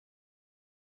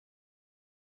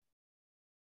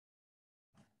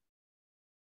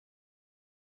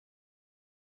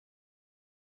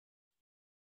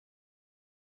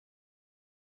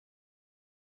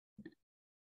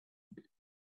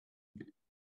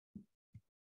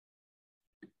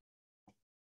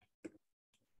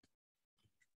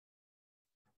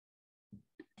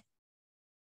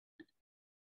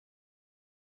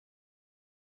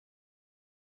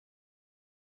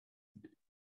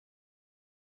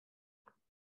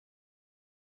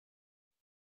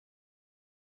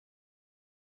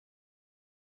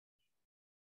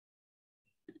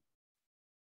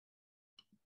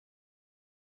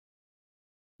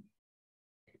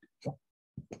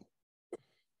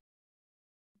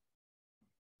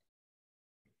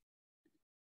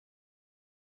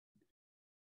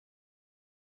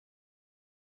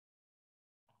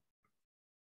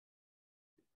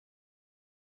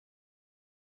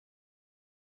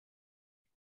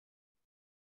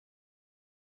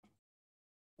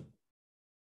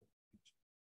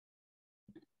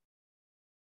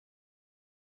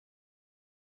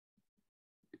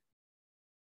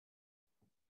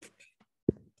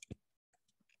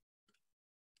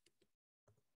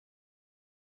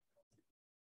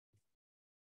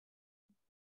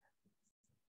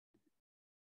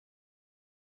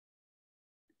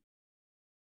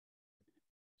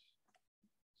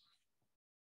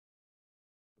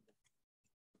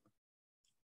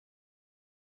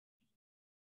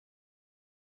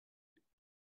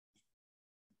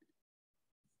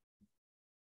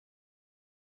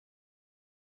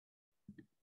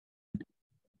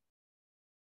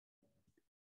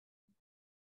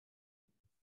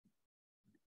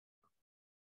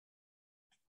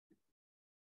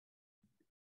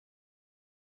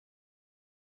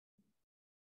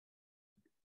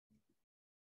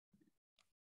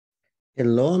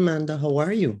Hello, Amanda. How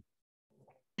are you?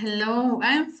 Hello,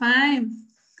 I'm fine.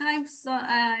 I'm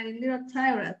a little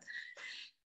tired,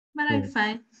 but I'm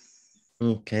fine.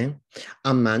 Okay.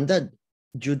 Amanda,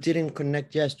 you didn't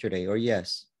connect yesterday, or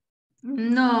yes?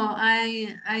 No,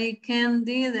 I can't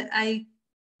did I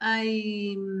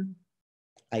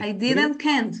didn't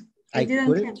can't. I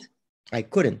didn't. I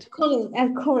couldn't.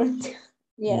 Couldn't.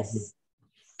 Yes.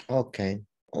 Okay.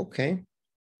 Okay.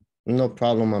 No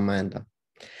problem, Amanda.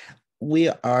 We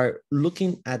are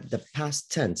looking at the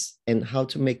past tense and how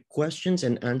to make questions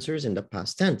and answers in the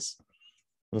past tense.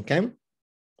 Okay.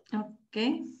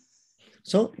 Okay.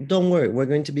 So don't worry. We're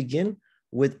going to begin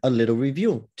with a little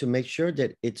review to make sure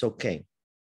that it's okay.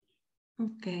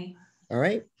 Okay. All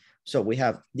right. So we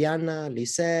have Diana,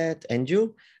 Lisette, and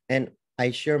you, and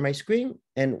I share my screen,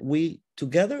 and we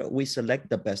together, we select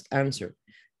the best answer.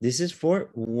 This is for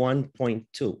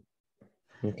 1.2.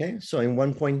 Okay, so in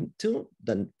 1.2,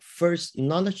 the first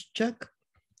knowledge check,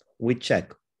 we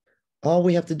check. All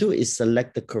we have to do is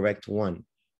select the correct one.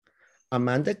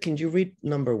 Amanda, can you read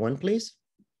number 1, please?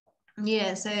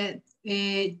 Yes,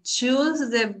 choose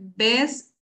the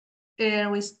best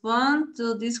response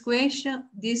to this question.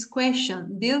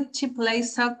 Did she play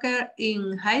soccer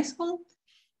in high school?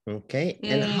 Okay,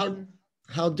 and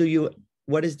how do you,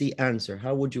 what is the answer?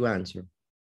 How would you answer?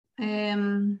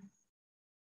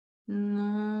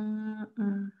 No,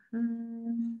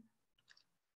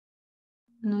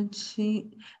 no,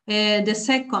 the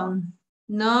second.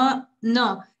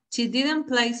 No, she didn't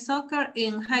play soccer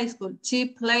in high school. She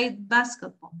played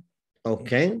basketball.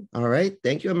 Okay, all right.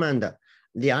 Thank you, Amanda.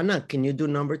 Diana, can you do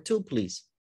number 2, please?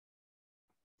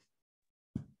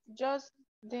 Just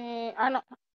the, no,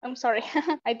 I'm sorry,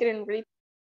 I didn't read.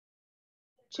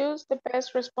 Choose the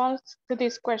best response to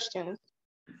this question.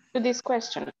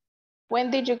 When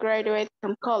did you graduate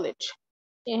from college?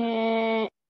 I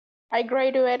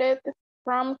graduated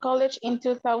from college in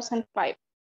 2005.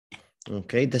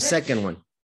 Okay, the second one.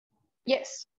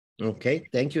 Yes. Okay,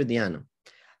 thank you, Diana.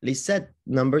 Lisette,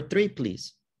 number 3,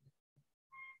 please.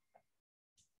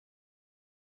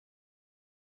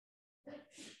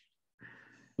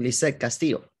 Lisette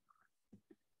Castillo.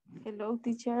 Hello,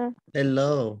 teacher.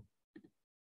 Hello.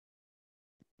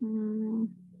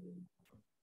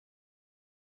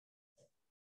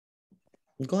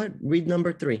 Go ahead, read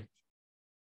number 3.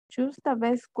 Choose the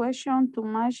best question to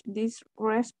match this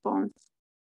response.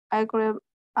 I grew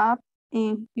up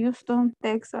in Houston,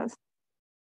 Texas.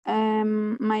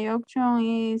 My option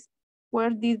is, where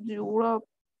did you grow up?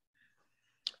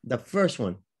 The first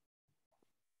one.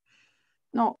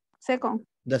 No, second.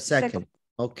 The second.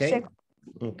 Okay. Second.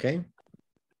 Okay.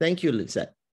 Thank you,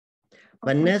 Lisette.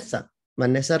 Okay.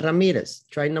 Vanessa Ramirez,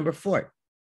 try number 4.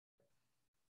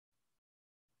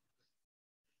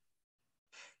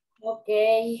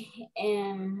 Okay.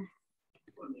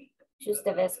 Choose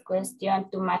the best question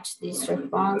to match this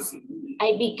response.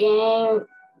 I began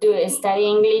to study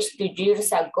English 2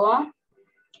 years ago.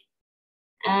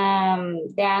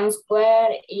 The answer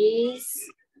is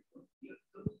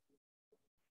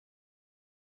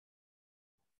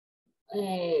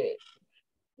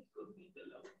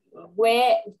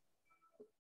where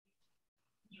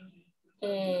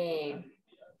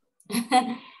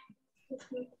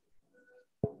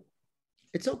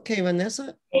It's okay,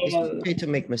 Vanessa. It's okay to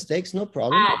make mistakes, no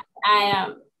problem.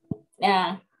 I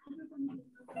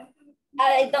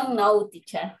don't know,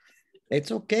 teacher. It's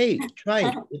okay,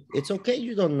 try. It's okay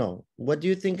you don't know. What do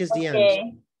you think is the answer?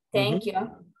 Okay, thank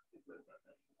you.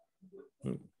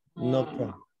 No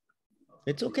problem.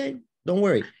 It's okay, don't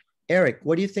worry. Eric,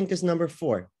 what do you think is number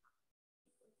 4?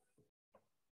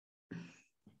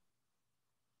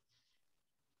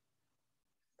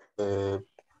 Hello.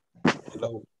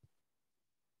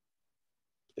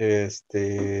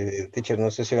 Teacher, no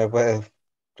sé si me puede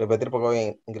repetir porque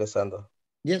voy ingresando.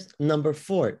 Yes, number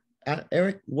 4.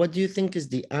 Eric, what do you think is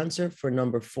the answer for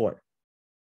number 4?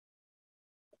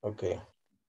 Okay.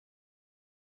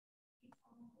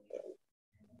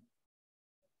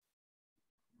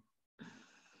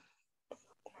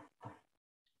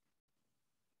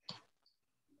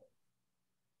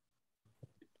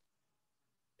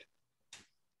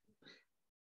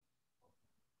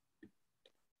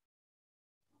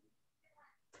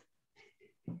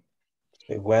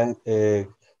 When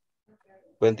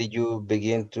did you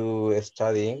begin to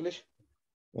study English?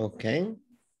 Okay,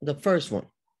 the first one.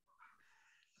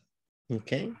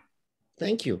 Okay,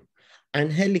 thank you.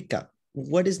 Angelica,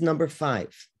 what is number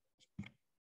 5?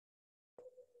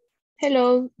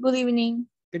 Hello, good evening.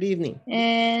 Good evening.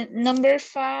 Number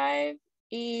 5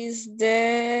 is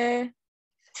the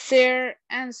third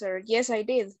answer. Yes, I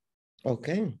did.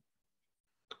 Okay.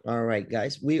 All right,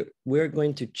 guys, we're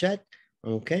going to check,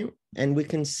 okay? And we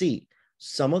can see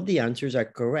some of the answers are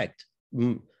correct.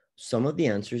 Some of the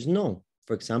answers, no.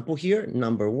 For example, here,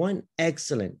 number 1,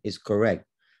 excellent, is correct.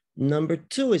 Number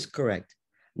 2 is correct.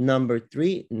 Number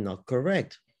 3, not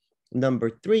correct.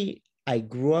 Number 3, I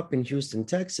grew up in Houston,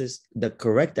 Texas. The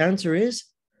correct answer is,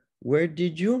 where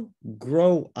did you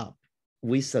grow up?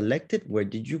 We selected, where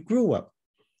did you grow up?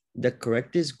 The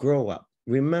correct is grow up.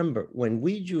 Remember, when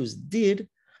we use did,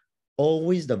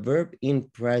 always the verb in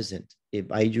present.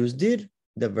 If I use did,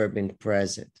 the verb in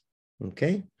present,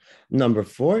 okay? Number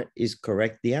 4 is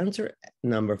correct the answer.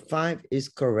 Number 5 is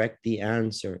correct the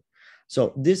answer.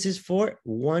 So this is for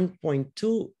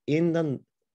 1.2 in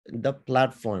the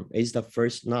platform. Is the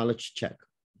first knowledge check,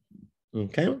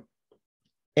 okay?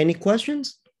 Any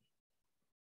questions?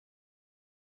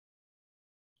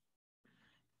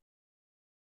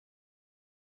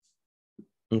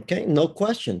 Okay, no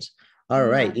questions. All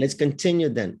right, let's continue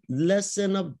then.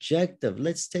 Lesson objective.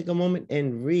 Let's take a moment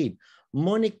and read.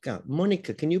 Monica,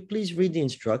 can you please read the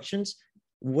instructions?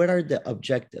 What are the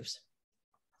objectives?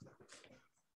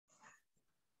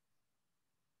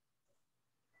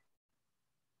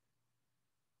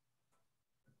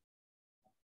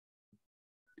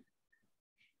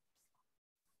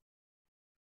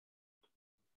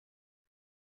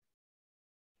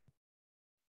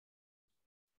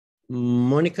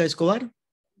 Monica Escobar?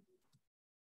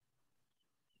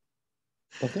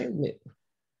 Okay. Me,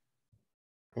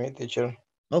 teacher.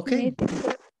 Okay.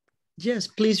 Yes,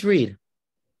 please read.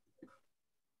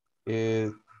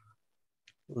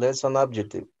 Lesson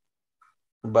objective.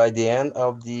 By the end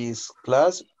of this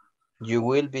class, you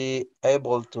will be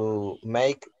able to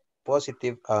make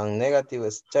positive and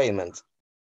negative statements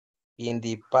in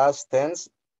the past tense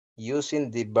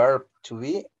using the verb to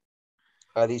be.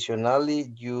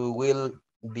 Additionally, you will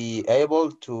be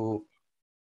able to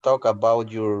talk about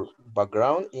your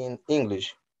background in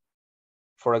English.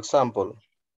 For example,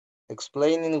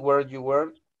 explaining where you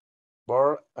were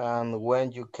born and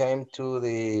when you came to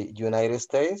the United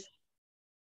States.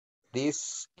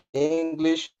 This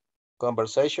English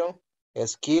conversation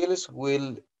skills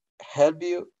will help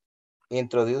you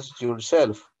introduce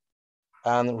yourself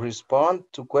and respond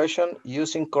to questions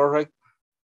using correct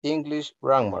English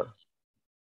grammar.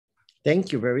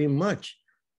 Thank you very much.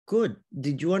 Good.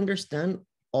 Did you understand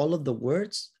all of the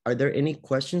words? Are there any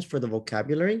questions for the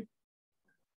vocabulary?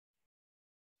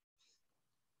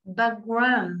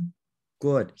 Background.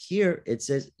 Good. Here it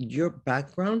says your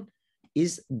background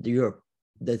is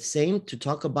the same to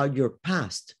talk about your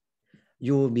past.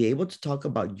 You will be able to talk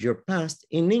about your past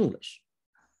in English.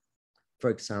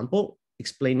 For example,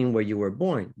 explaining where you were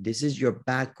born. This is your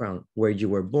background, where you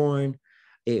were born,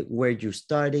 where you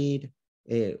studied,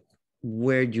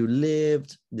 where you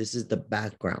lived. This is the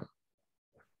background.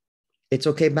 It's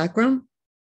okay, background?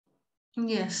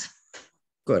 Yes.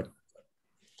 Good.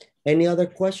 Any other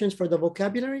questions for the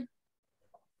vocabulary?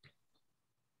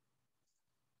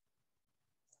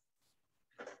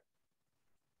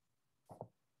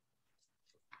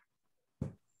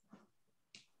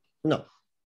 No.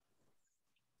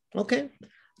 Okay.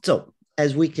 So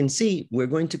as we can see, we're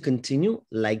going to continue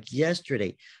like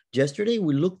yesterday. Yesterday,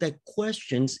 we looked at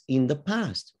questions in the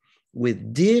past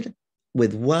with did,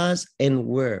 with was, and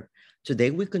were.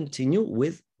 Today, we continue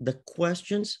with the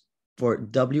questions for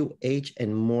WH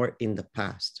and more in the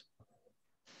past.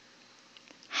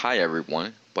 Hi,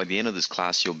 everyone. By the end of this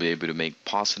class, you'll be able to make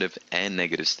positive and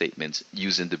negative statements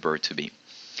using the verb to be.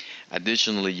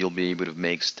 Additionally, you'll be able to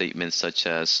make statements such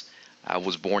as, I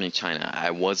was born in China. I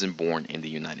wasn't born in the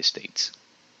United States.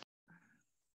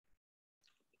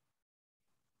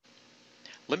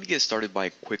 Let me get started by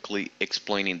quickly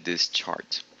explaining this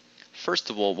chart. First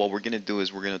of all, what we're going to do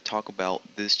is we're going to talk about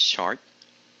this chart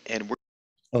and we're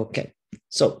okay.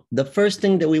 So the first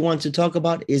thing that we want to talk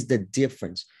about is the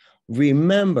difference.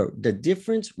 Remember the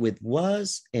difference with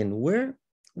was and were.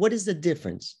 What is the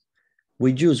difference?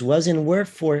 We use was and were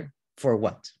for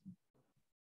what?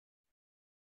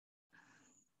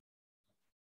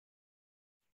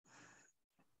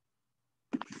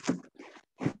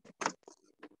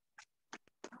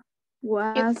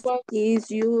 Was is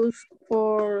used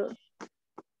for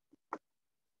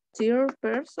third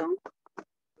person.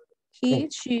 He,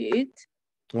 she, it.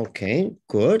 Okay,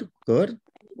 good, good.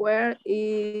 Where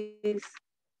is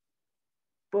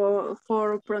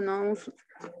for pronouns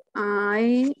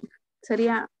I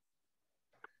sería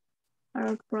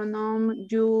pronoun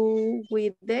you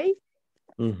with they.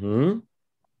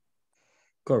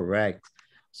 Correct.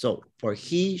 So for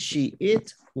he, she,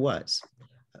 it was.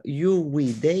 You,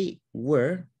 we, they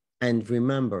were. And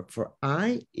remember, for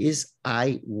I is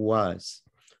I was.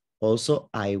 Also,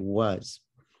 I was.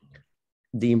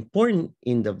 The important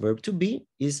in the verb to be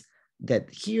is that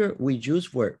here we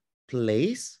use word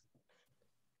place,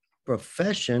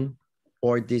 profession,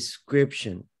 or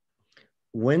description.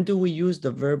 When do we use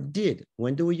the verb did?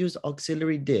 When do we use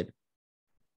auxiliary did?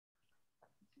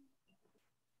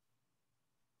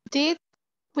 Did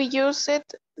we use it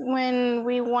when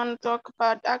we want to talk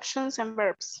about actions and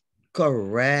verbs?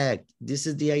 Correct. This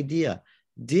is the idea.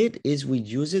 Did is we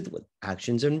use it with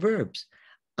actions and verbs.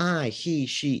 I, he,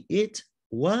 she, it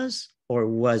was or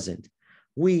wasn't.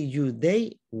 We, you,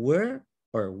 they were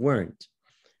or weren't.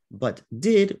 But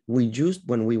did we use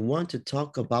when we want to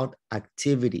talk about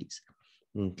activities.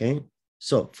 Okay.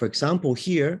 So for example,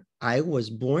 here, I was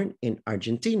born in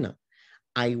Argentina.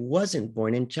 I wasn't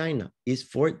born in China. Is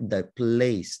for the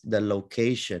place, the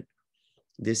location.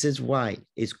 This is why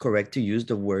it's correct to use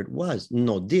the word was,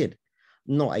 no did.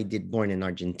 No, I did born in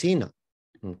Argentina,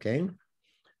 okay?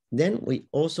 Then we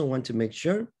also want to make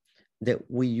sure that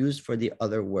we use for the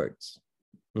other words.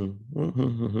 One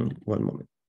moment.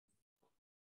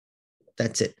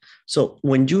 That's it. So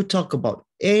when you talk about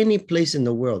any place in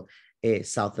the world,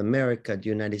 South America, the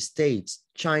United States,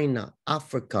 China,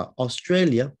 Africa,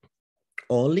 Australia,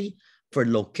 only for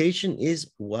location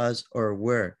is was or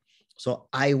were. So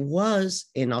I was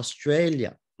in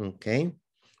Australia, okay?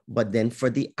 But then for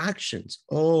the actions,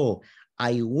 oh,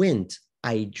 I went,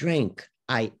 I drank,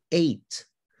 I ate.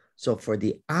 So for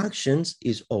the actions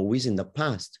is always in the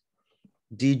past.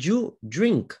 Did you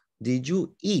drink? Did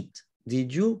you eat?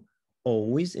 Did you?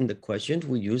 Always in the questions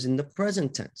we use in the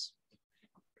present tense.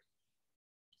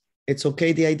 It's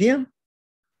okay, the idea?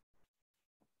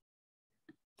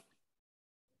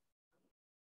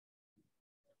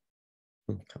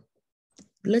 Okay.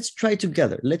 Let's try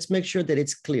together. Let's make sure that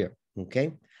it's clear,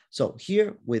 okay? So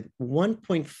here with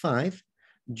 1.5,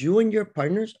 you and your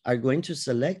partners are going to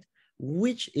select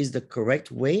which is the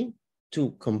correct way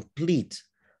to complete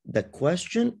the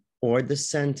question or the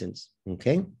sentence,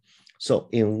 okay? So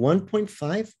in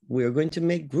 1.5, we are going to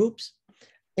make groups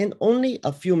in only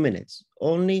a few minutes,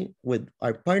 only with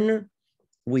our partner,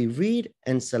 we read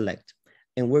and select.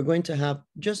 And we're going to have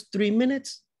just 3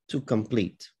 minutes to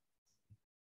complete.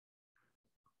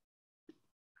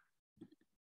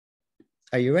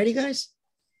 Are you ready, guys?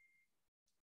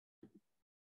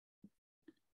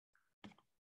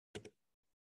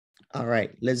 All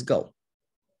right, let's go.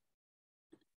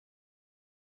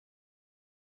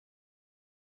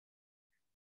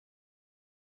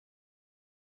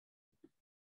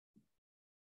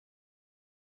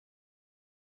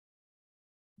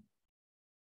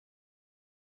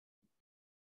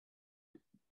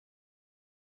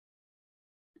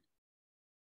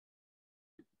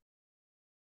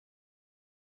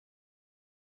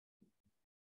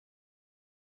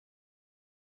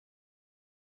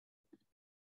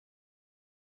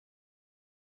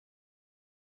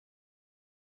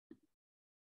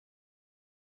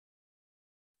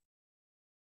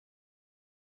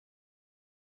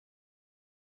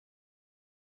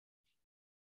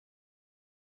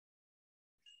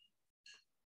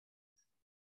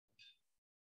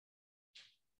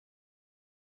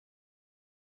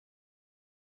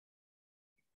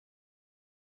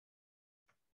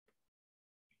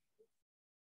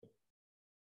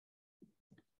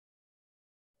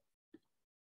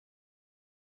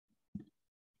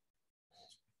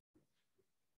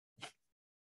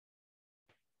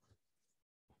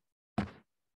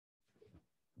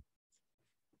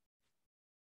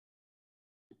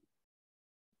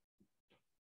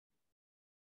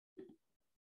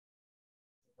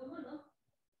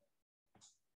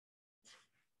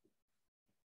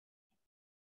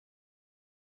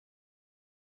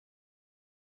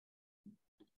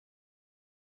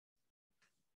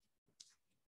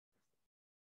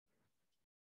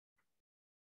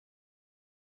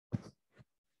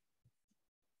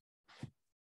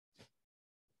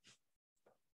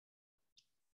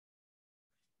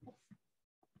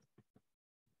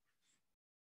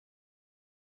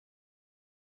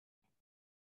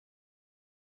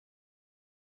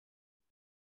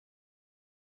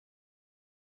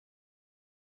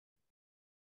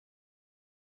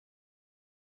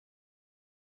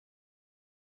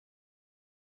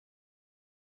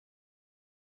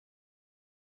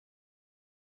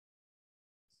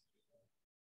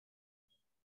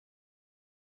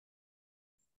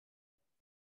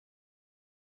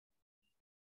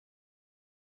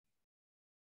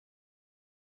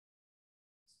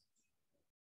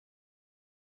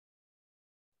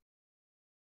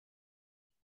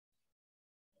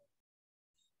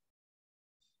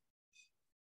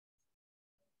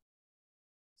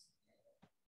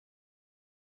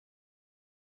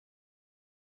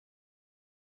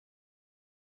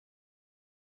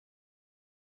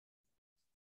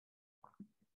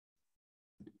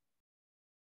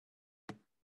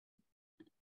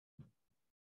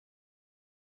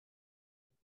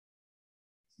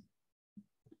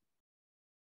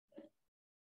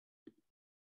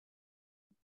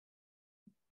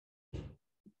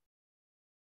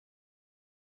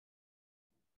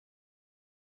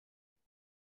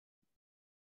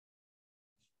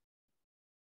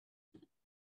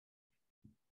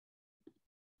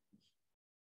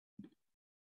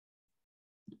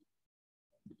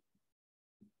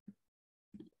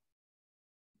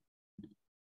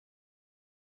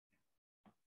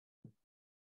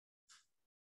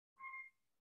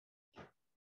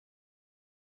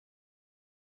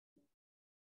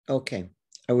 Okay,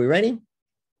 are we ready?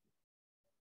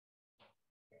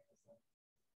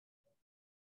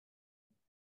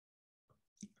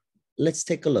 Let's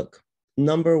take a look.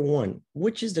 Number one,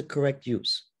 which is the correct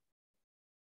use?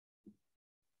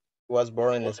 Was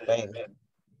born in Spain.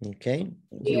 Okay,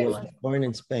 he was born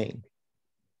in Spain.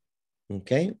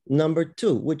 Okay, number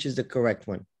two, which is the correct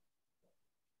one?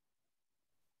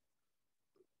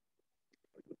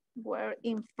 We're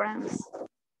in France.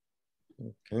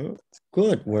 Okay,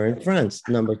 good, we're in France.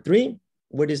 Number three,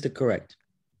 what is the correct?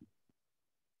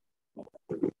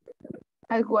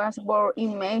 I was born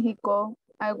in Mexico.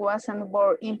 I wasn't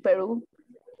born in Peru.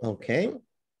 Okay,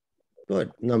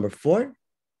 good. Number four?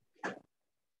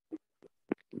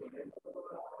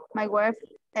 My wife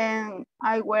and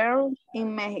I were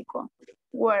in Mexico.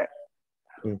 Where?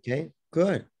 Okay,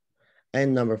 good.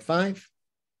 And number five?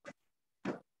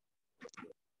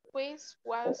 Quiz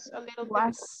was a little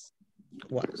Was.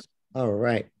 Was. All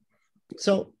right.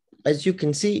 So as you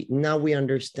can see, now we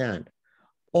understand.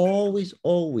 Always,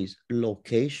 always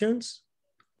locations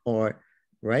or,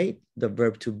 right, the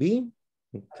verb to be,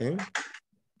 okay,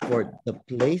 for the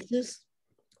places,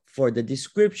 for the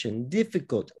description,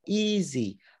 difficult,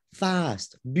 easy,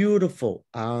 fast, beautiful,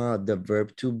 the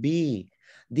verb to be.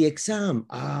 The exam,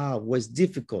 was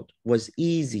difficult, was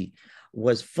easy,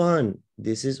 was fun.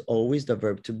 This is always the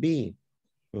verb to be,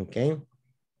 okay?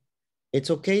 It's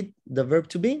okay, the verb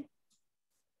to be?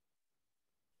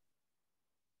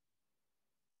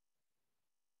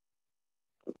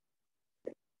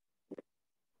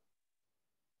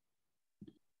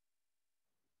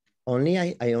 Only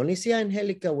I only see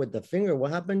Angelica with the finger.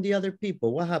 What happened to the other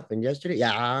people? What happened yesterday?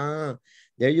 Yeah,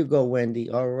 there you go, Wendy.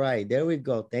 All right, there we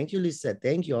go. Thank you, Lisa.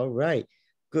 Thank you. All right.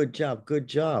 Good job. Good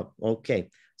job. Okay,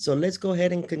 so let's go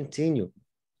ahead and continue.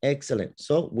 Excellent.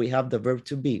 So we have the verb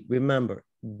to be. Remember,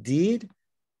 did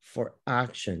for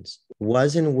actions.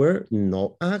 Was and were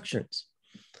no actions.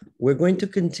 We're going to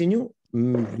continue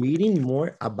reading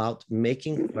more about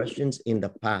making questions in the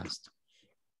past.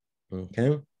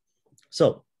 Okay.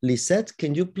 So, Lisette,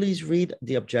 can you please read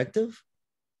the objective?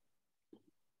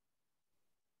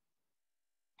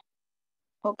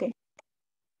 Okay.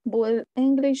 Build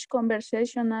English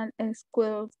conversational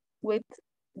skills with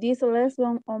this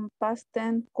lesson on past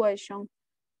tense question.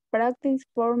 Practice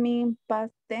forming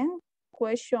past tense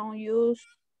question. Use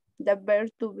the verb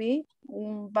to be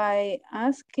by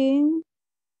asking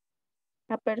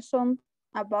a person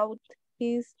about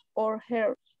his or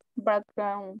her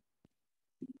background.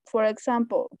 For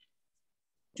example,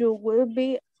 you will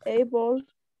be able,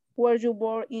 were you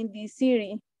born in this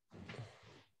city?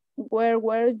 Where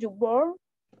were you born?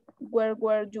 Where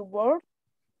were you born?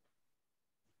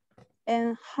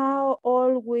 And how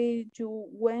old were you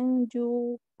when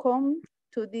you come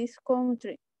to this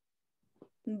country?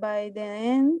 By the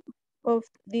end of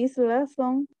this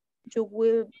lesson, you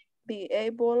will be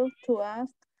able to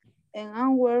ask and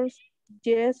answer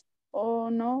yes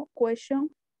or no question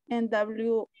and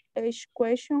WH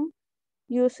question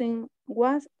using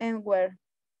was and where.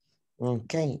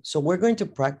 Okay, so we're going to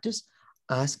practice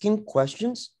asking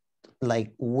questions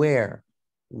like where.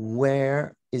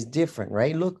 Where is different,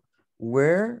 right? Look,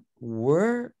 where,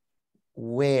 were,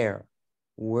 where,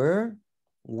 were,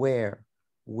 where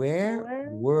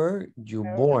were you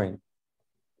born?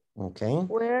 Okay.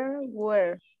 Where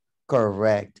were.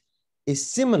 Correct. It's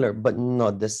similar, but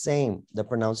not the same. The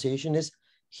pronunciation is,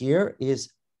 here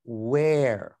is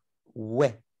where,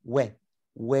 where.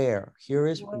 Here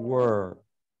is were,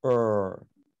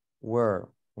 were,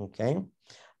 okay?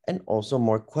 And also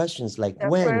more questions like the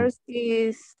when. First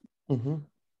is,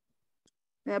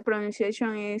 the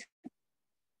pronunciation is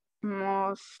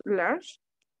most large.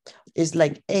 It's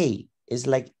like A, it's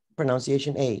like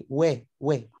pronunciation A, where.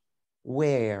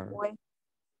 Where.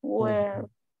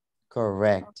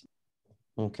 Correct.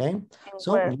 Okay.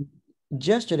 So where.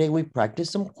 yesterday we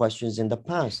practiced some questions in the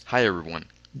past. Hi, everyone.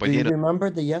 Do you remember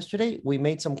that yesterday we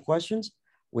made some questions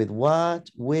with what,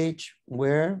 which,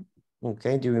 where?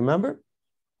 Okay, do you remember?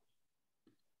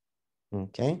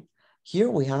 Okay. Here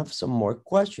we have some more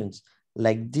questions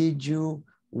like did you,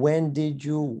 when did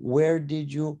you, where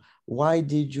did you, why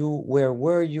did you, where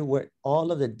were you, where,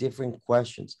 all of the different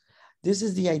questions. This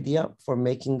is the idea for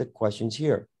making the questions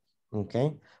here.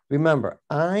 Okay. Remember,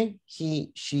 I,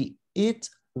 he, she, it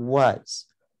was,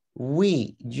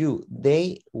 we, you,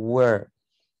 they were.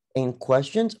 In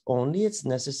questions only, it's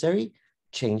necessary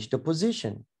change the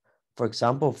position. For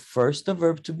example, first the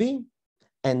verb to be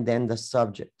and then the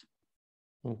subject.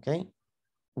 Okay.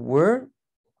 Were,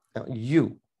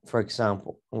 you, for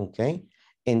example. Okay.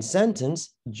 In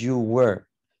sentence, you were.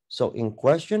 So in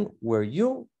question, were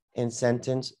you? In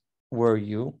sentence, were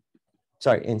you?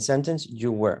 Sorry, in sentence,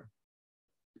 you were.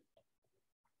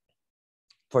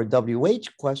 For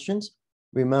WH questions,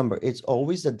 remember, it's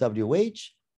always the WH,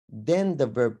 then the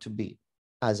verb to be.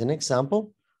 As an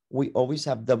example, we always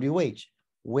have WH.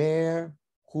 Where,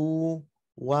 who,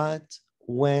 what,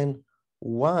 when,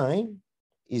 why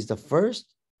is the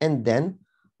first, and then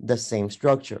the same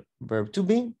structure. Verb to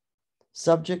be,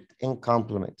 subject, and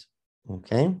complement.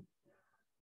 Okay?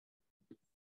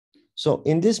 So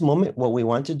in this moment, what we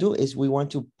want to do is we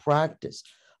want to practice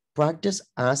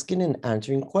asking and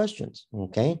answering questions,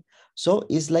 okay? So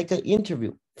it's like an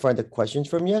interview for the questions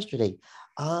from yesterday.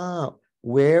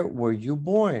 Where were you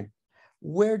born?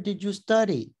 Where did you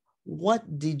study?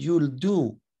 What did you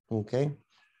do, okay?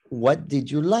 What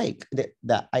did you like?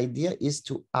 The idea is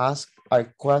to ask our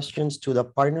questions to the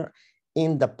partner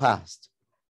in the past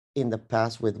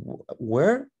with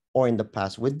were, or in the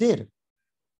past with did.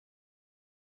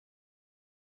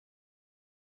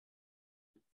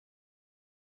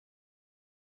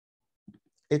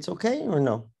 It's okay or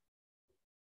no?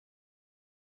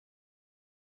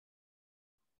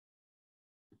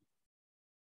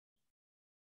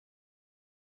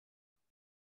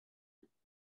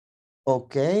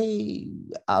 Ok,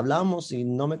 hablamos y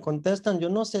no me contestan. Yo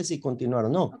no sé si continuar o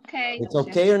no. Okay. It's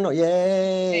okay or no?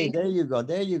 Yay, Okay. there you go,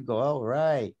 there you go. All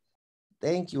right.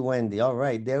 Thank you, Wendy. All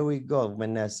right, there we go,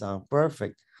 Vanessa.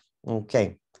 Perfect.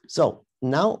 Okay, so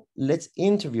now let's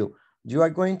interview. You are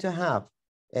going to have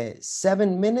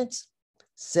 7 minutes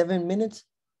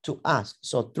to ask.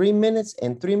 So 3 minutes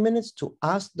and 3 minutes to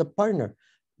ask the partner.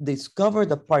 Discover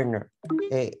the partner.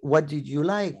 What did you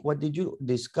like? What did you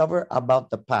discover about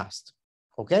the past?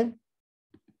 Okay.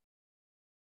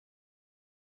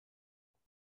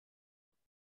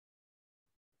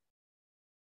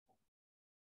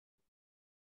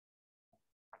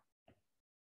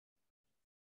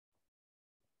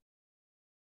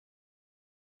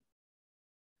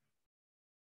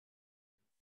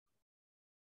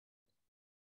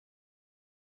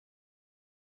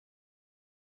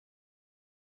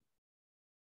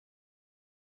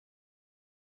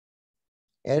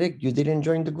 Eric, you didn't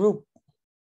join the group.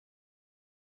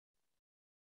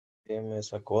 Me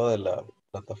sacó de la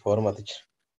plataforma, teacher.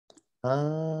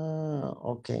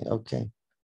 Okay, okay.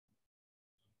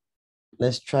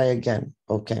 Let's try again.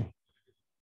 Okay.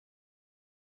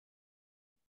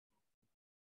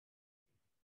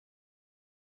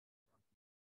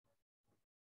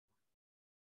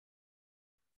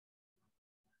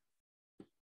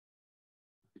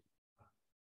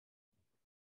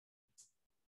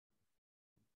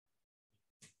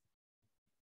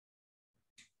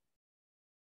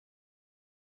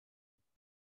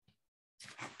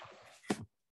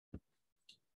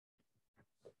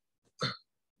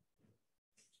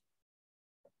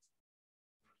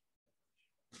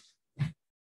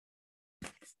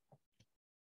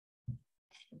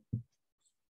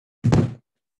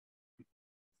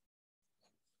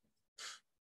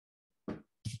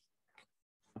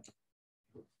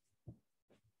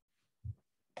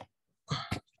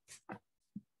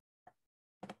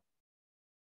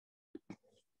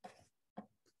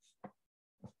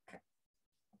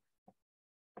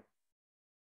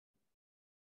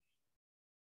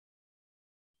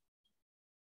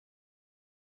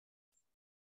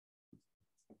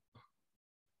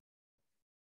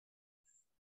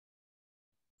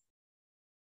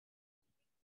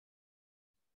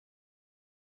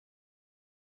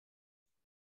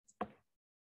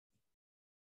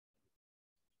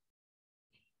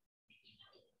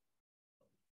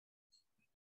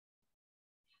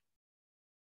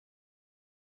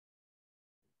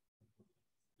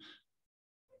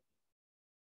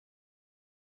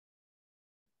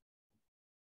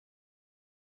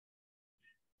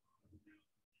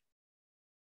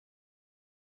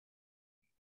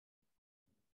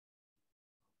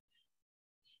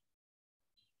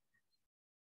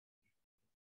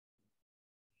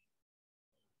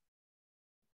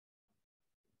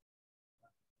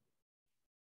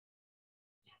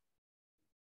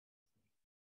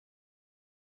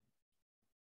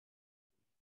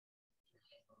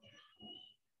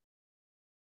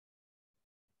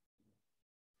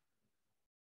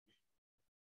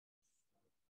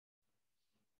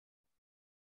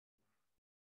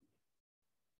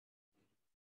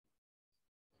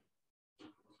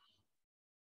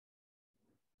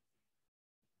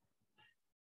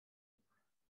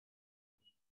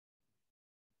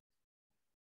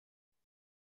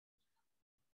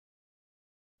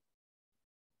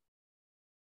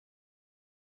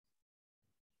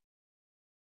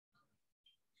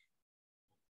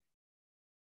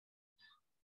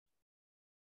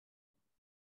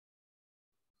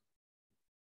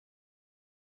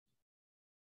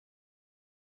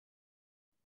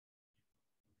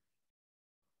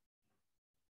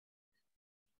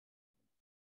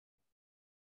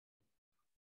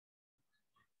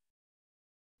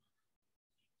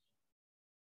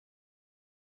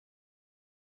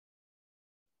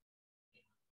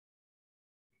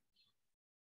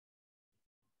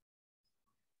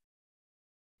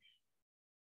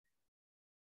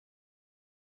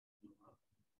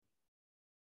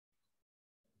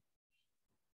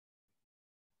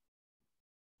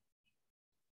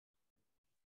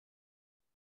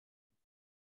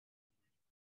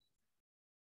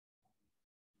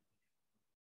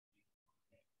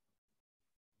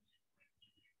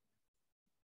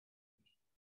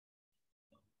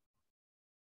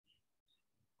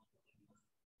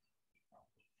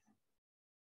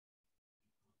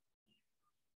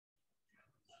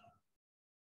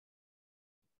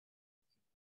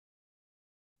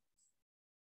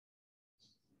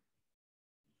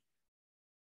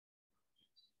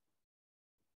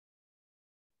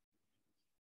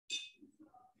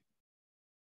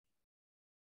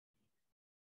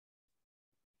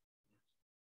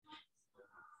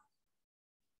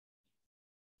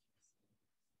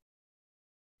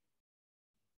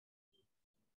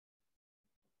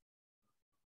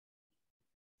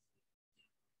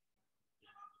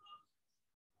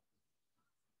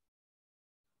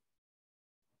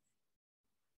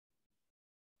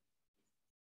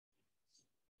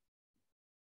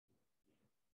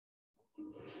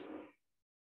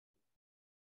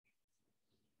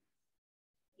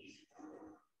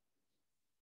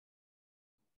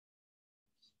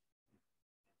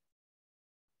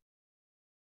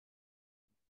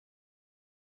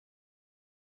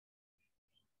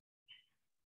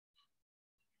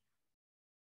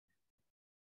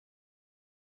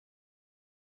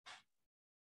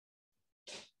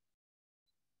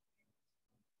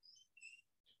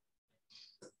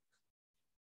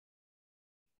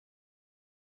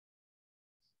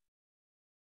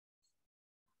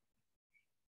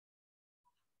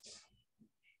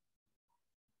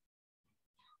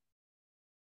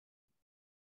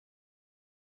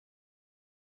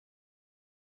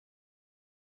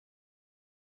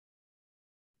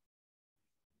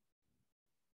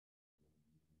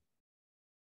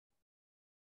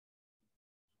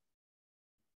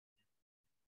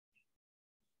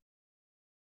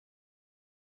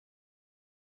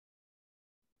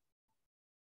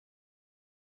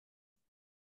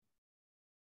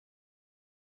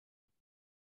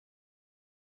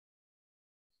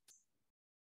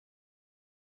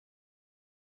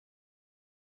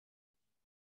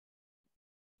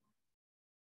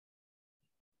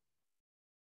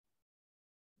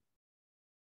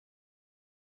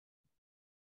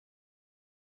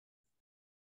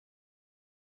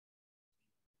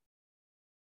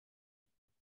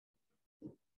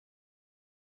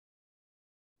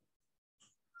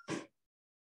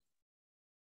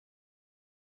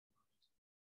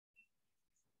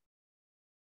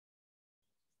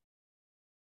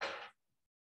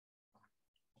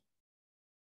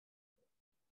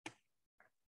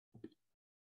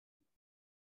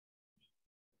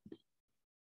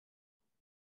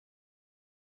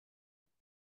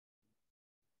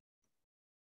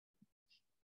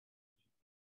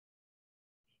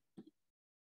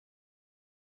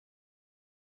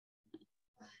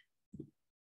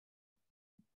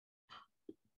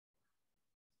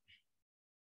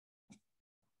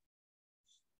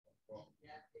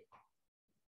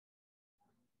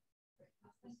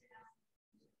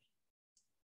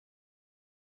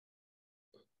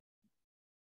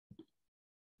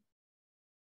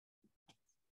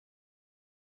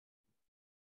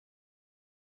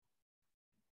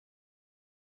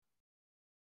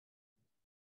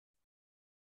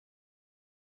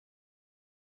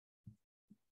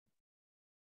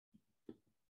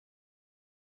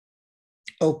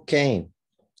 Okay.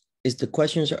 Is the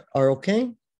questions are okay?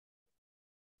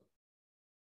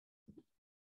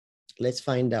 Let's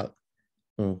find out.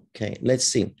 Okay, let's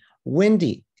see.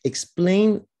 Wendy,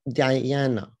 explain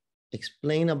Diana.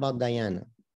 Explain about Diana.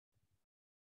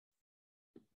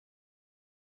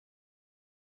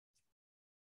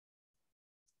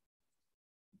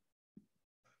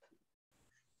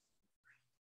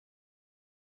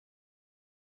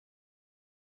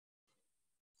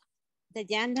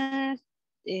 Diana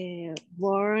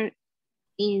born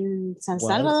in San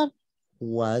Salvador.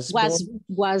 Was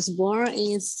born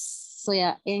in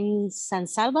San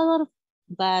Salvador,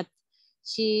 but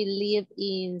she lived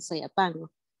in Soyapango.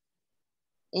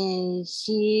 And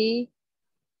she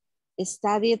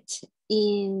studied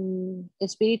in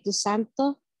Espiritu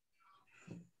Santo,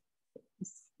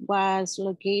 was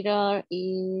located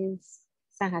in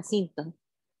San Jacinto.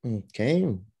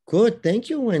 Okay, good. Thank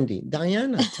you, Wendy.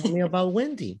 Diana, tell me about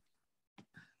Wendy.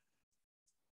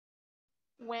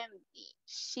 Wendy,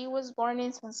 she was born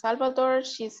in San Salvador.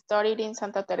 She studied in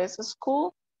Santa Teresa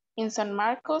School in San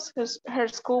Marcos. Her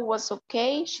school was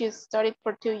okay. She studied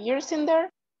for 2 years in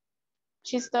there.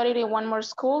 She studied in one more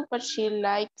school, but she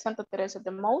liked Santa Teresa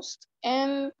the most,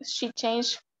 and she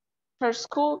changed her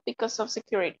school because of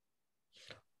security.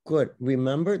 Good.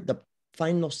 Remember the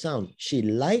final sound. She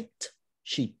liked,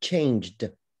 she changed.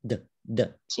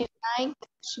 She liked,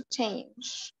 she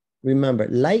changed. Remember,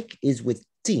 like is with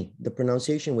T, the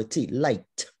pronunciation with T,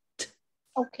 liked.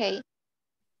 Okay.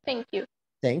 Thank you.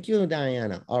 Thank you,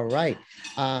 Diana. All right.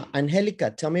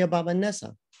 Angelica, tell me about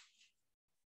Vanessa.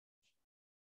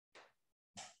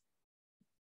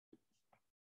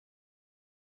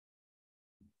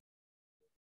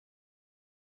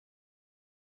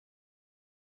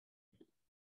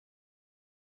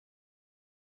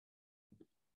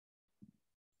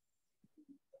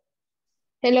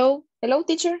 Hello, hello,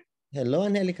 teacher. Hello,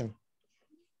 Angelica.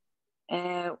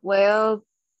 Well,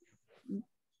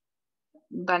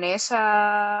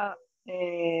 Vanessa,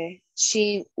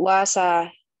 she was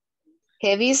a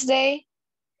heavy day,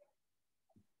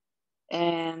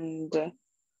 and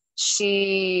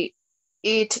she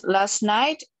ate last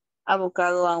night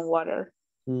avocado and water.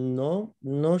 No,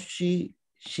 she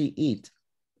eat.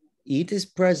 Eat is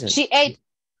present. She ate.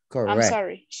 Correct. I'm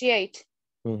sorry, she ate.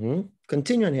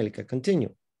 Continue, Angelica,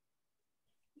 continue.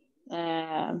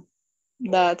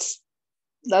 That's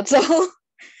all.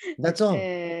 That's all.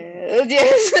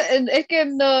 Yes, es que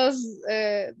nos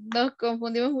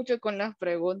confundimos mucho con las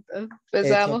preguntas.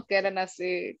 Pensábamos que eran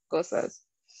así cosas.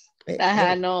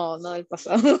 Ajá, no del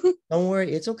pasado. Don't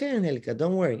worry, it's okay, Angelica.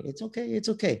 Don't worry, it's okay, it's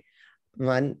okay.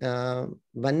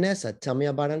 Vanessa, tell me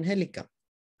about Angelica.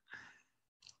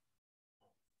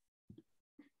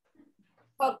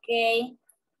 Okay.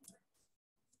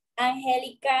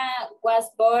 Angelica was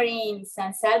born in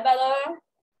San Salvador.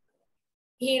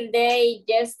 Her day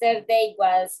yesterday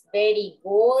was very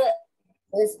good,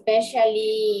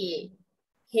 especially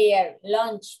her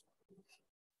lunch.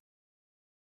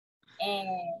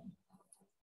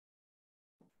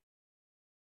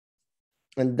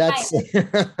 And that's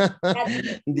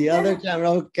the other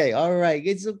camera. Okay, all right.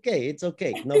 It's okay. It's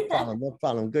okay. No problem. No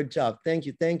problem. Good job. Thank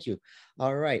you. Thank you.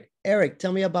 All right. Eric,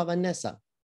 tell me about Vanessa.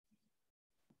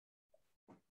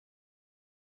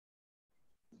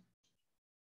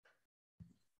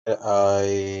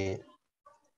 I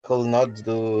could not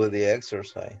do the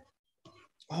exercise.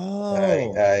 Oh.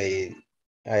 I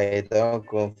don't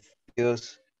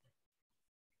confuse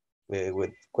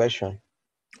with question.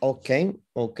 Okay.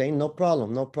 Okay. No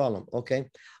problem. No problem.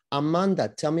 Okay. Amanda,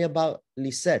 tell me about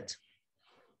Lisette.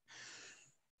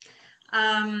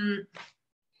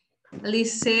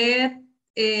 Lisette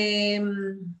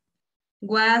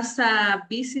was a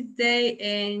busy day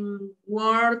and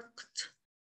worked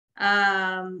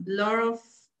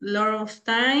lot of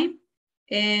time,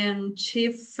 and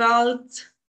she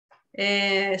felt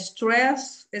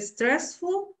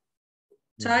stressful,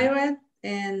 tired,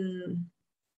 and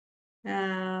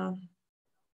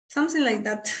something like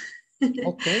that.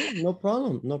 Okay, no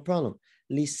problem, no problem.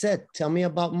 Lisette, tell me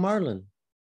about Marlon.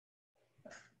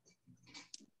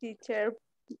 Teacher,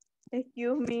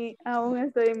 excuse me, aún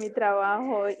estoy en mi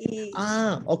trabajo y...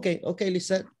 Okay,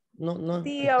 Lisette, No, no.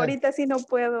 Sí, ahorita sí no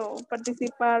puedo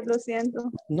participar, lo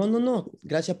siento. No, no, no.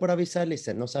 Gracias por avisar,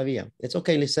 Lizette. No sabía. It's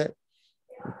okay, Lizette.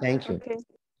 Thank you. Okay.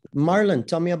 Marlon,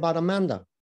 tell me about Amanda.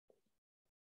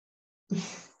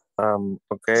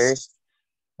 Okay.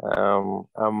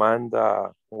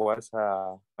 Amanda was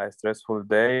a stressful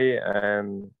day,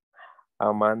 and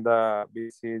Amanda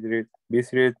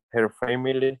visited her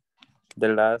family the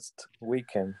last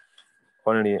weekend.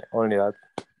 Only that.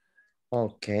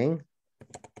 Okay.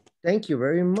 Thank you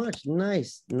very much.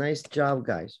 Nice job,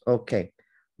 guys. Okay,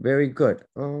 very good.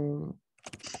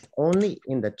 Only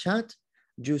in the chat,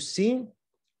 you see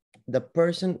the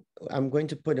person I'm going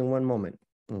to put in one moment.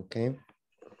 Okay.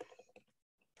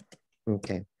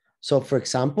 Okay. So for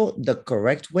example, the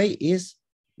correct way is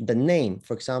the name.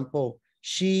 For example,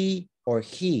 she or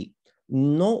he.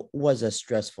 No was a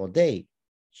stressful day.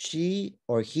 She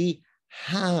or he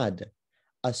had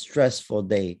a stressful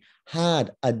day,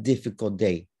 had a difficult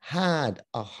day, had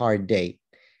a hard day.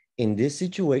 In these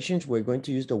situations, we're going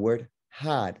to use the word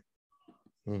had.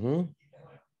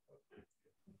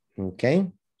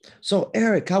 Okay. So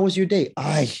Eric, how was your day?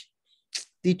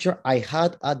 Teacher, I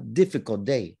had a difficult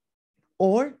day.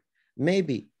 Or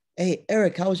maybe, hey,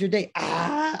 Eric, how was your day?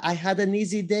 I had an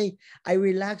easy day. I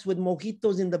relaxed with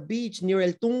mojitos in the beach near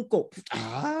El Tunco.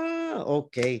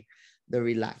 Okay, the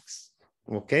relax.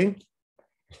 Okay.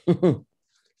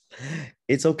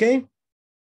 It's okay?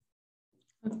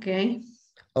 Okay.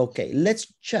 Okay,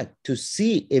 let's check to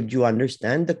see if you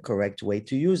understand the correct way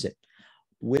to use it.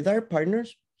 With our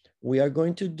partners, we are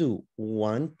going to do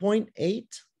 1.8,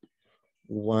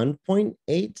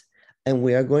 1.8, and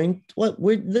we are going to, well,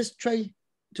 let's try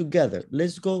together.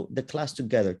 Let's go the class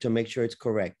together to make sure it's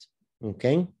correct.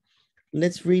 Okay,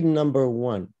 let's read number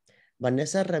 1.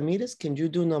 Vanessa Ramirez, can you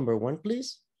do number 1,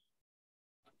 please?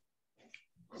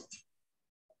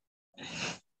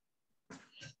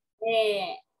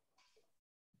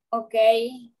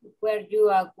 Okay, were you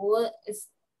a good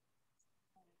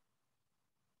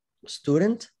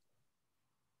student?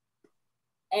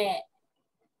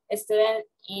 Student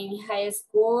in high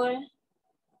school?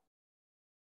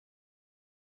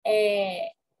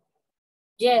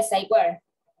 Yes, I were.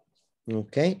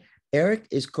 Okay, Eric,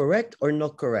 is correct or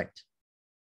not correct?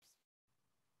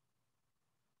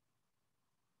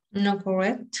 No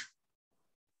correct.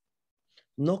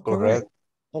 No correct.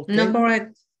 Okay. No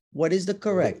correct. What is the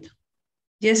correct?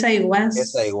 Yes, I was.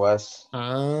 Yes, I was.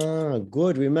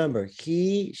 Good. Remember,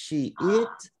 he, she, it,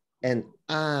 and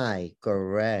I.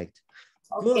 Correct.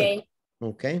 Okay. Good.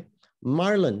 Okay.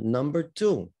 Marlon, number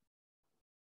 2.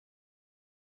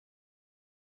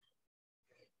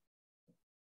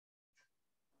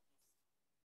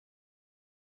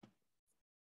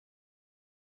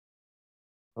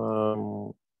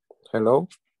 Hello.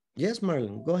 Yes,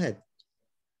 Marlon, go ahead.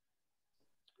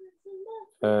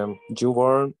 You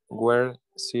born where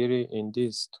city in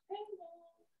this?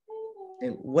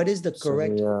 And what is the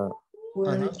correct? So,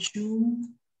 Were you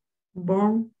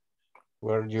born?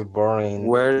 Were you born in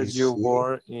were this you city?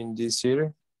 born in this city?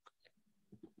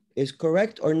 Is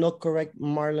correct or not correct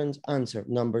Marlon's answer?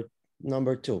 Number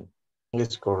 2.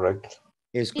 It's correct.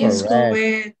 Is correct. Is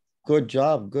correct. Good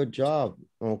job. Good job.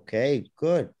 Okay,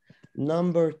 good.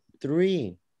 Number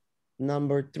 3.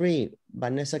 Number 3,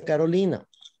 Vanessa Carolina.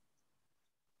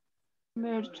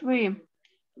 Number 3.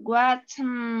 What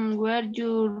were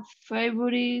your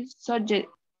favorite subject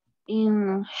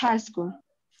in high school?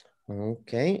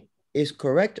 Okay. Is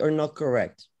correct or not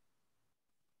correct?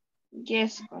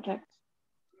 Yes, correct.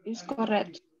 It's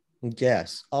correct.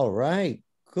 Yes. All right.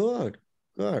 Good.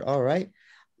 Good. All right.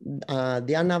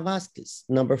 Diana Vasquez,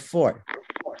 number 4.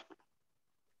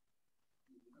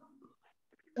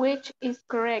 Which is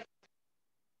correct?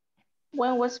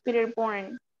 When was Peter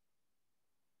born?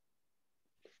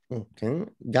 Okay.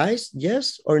 Guys,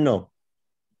 yes or no?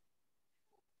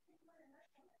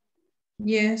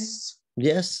 Yes.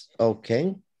 Yes.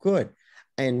 Okay. Good.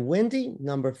 And Wendy,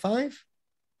 number 5.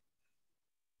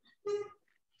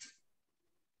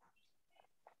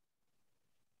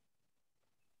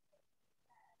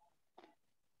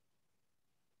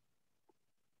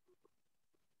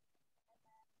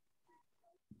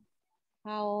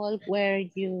 How old were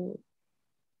you?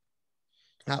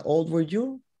 How old were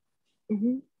you?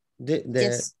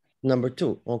 Yes. Number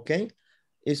 2. Okay.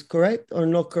 Is correct or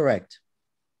not correct?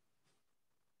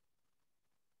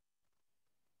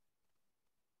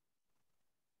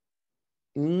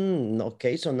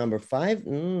 Okay, so number 5,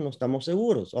 no estamos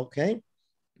seguros. Okay,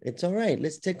 it's all right.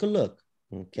 Let's take a look.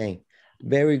 Okay,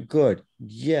 very good.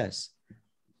 Yes,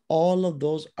 all of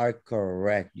those are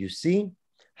correct. You see,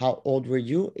 how old were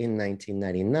you in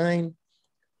 1999?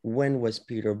 When was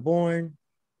Peter born?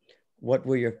 What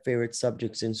were your favorite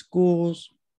subjects in schools?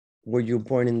 Were you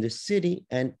born in the city?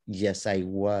 And yes, I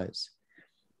was.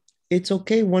 It's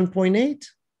okay, 1.8.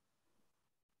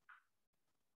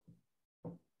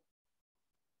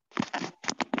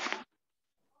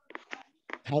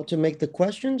 How to make the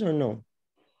questions or no?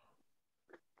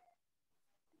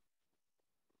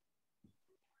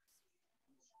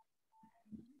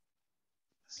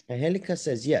 Angelica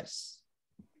says yes.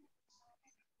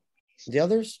 The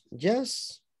others,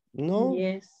 yes, no?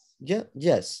 Yes. Yeah,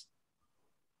 yes.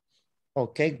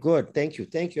 Okay, good. Thank you.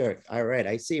 Thank you, Eric. All right,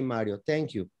 I see Mario.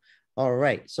 Thank you. All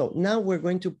right, so now we're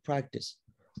going to practice.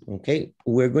 Okay,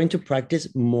 we're going to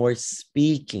practice more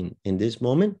speaking. In this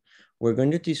moment, we're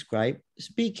going to describe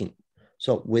speaking.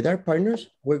 So with our partners,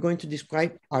 we're going to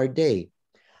describe our day.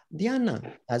 Diana,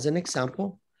 as an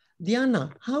example,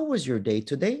 Diana, how was your day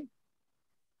today?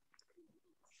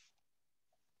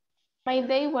 My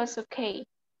day was okay.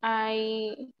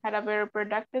 I had a very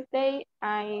productive day.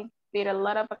 I did a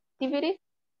lot of activities.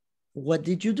 What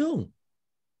did you do?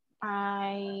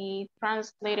 I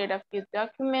translated a few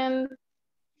documents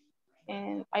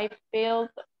and I filled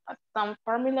some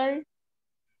formularies.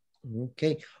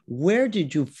 Okay, where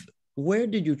did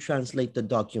you translate the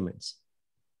documents?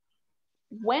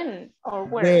 When or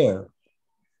Where?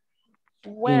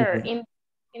 Where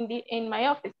in my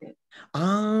office.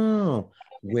 Oh,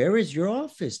 where is your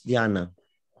office, Diana?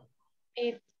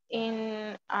 It's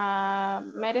in a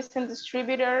medicine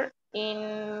distributor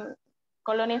in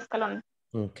Colonia Escalon.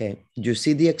 Okay, you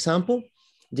see the example?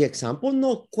 The example,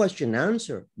 no question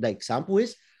answer. The example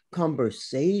is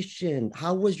conversation.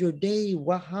 How was your day?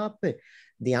 What happened?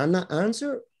 Diana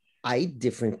answer,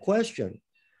 different question.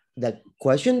 The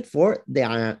question for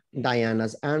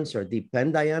Diana's answer.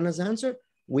 Depend Diana's answer,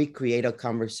 we create a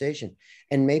conversation.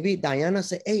 And maybe Diana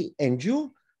say, hey, and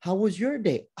you, how was your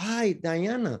day?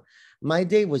 Diana, my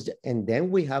day was, and then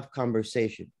we have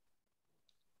conversation.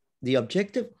 The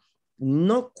objective,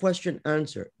 no question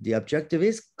answer. The objective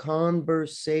is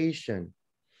conversation.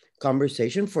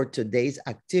 Conversation for today's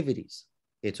activities.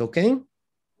 It's okay?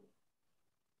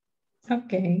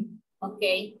 Okay.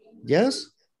 Okay. Yes?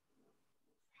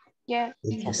 Yes.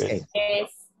 Okay. Yes.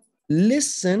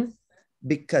 Listen,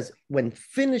 because when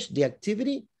finish the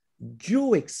activity,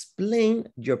 you explain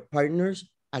your partner's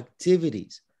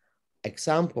activities.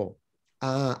 Example,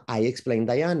 I explained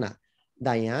Diana.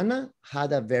 Diana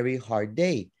had a very hard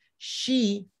day.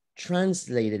 She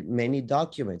translated many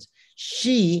documents.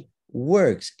 She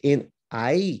works in,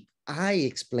 I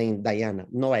explained Diana.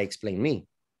 No, I explained me.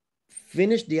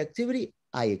 Finish the activity,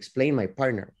 I explain my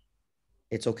partner.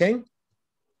 It's okay?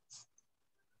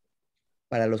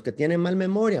 Para los que tienen mal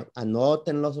memoria,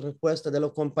 anoten las respuestas de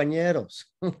los compañeros.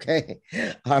 Okay.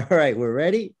 All right, we're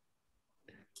ready?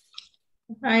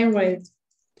 I'm ready.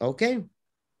 Okay.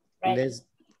 Right.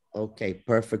 Okay,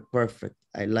 perfect.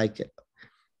 I like it.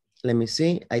 Let me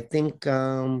see. I think,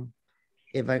 ¿quién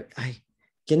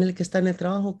es el que está en el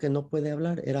trabajo que no puede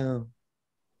hablar? Era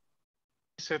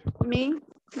Me.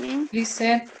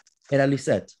 Lisette.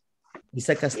 Lisette.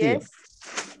 Lisette Castillo. Yes.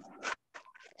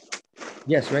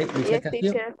 Yes, right? Lisette Yes,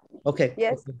 Castillo. teacher. Okay.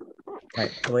 Yes. Okay.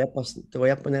 Right. Te voy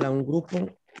a poner a un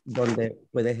grupo donde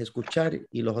puedes escuchar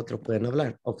y los otros pueden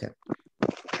hablar. Okay.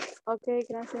 Ok,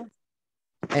 gracias.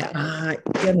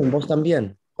 Kevin, vos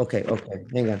también. Okay.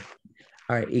 Venga.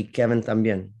 All right. Y Kevin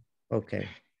también. Okay.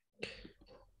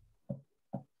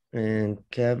 And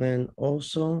Kevin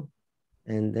also.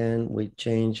 And then we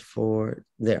change for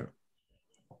there.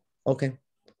 Okay.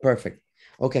 Perfect.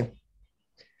 Okay.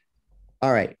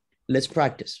 All right. Let's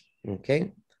practice.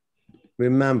 Okay.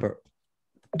 Remember,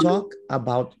 talk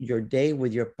about your day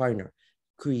with your partner.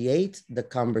 Create the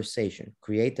conversation.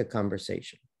 Create the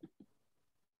conversation.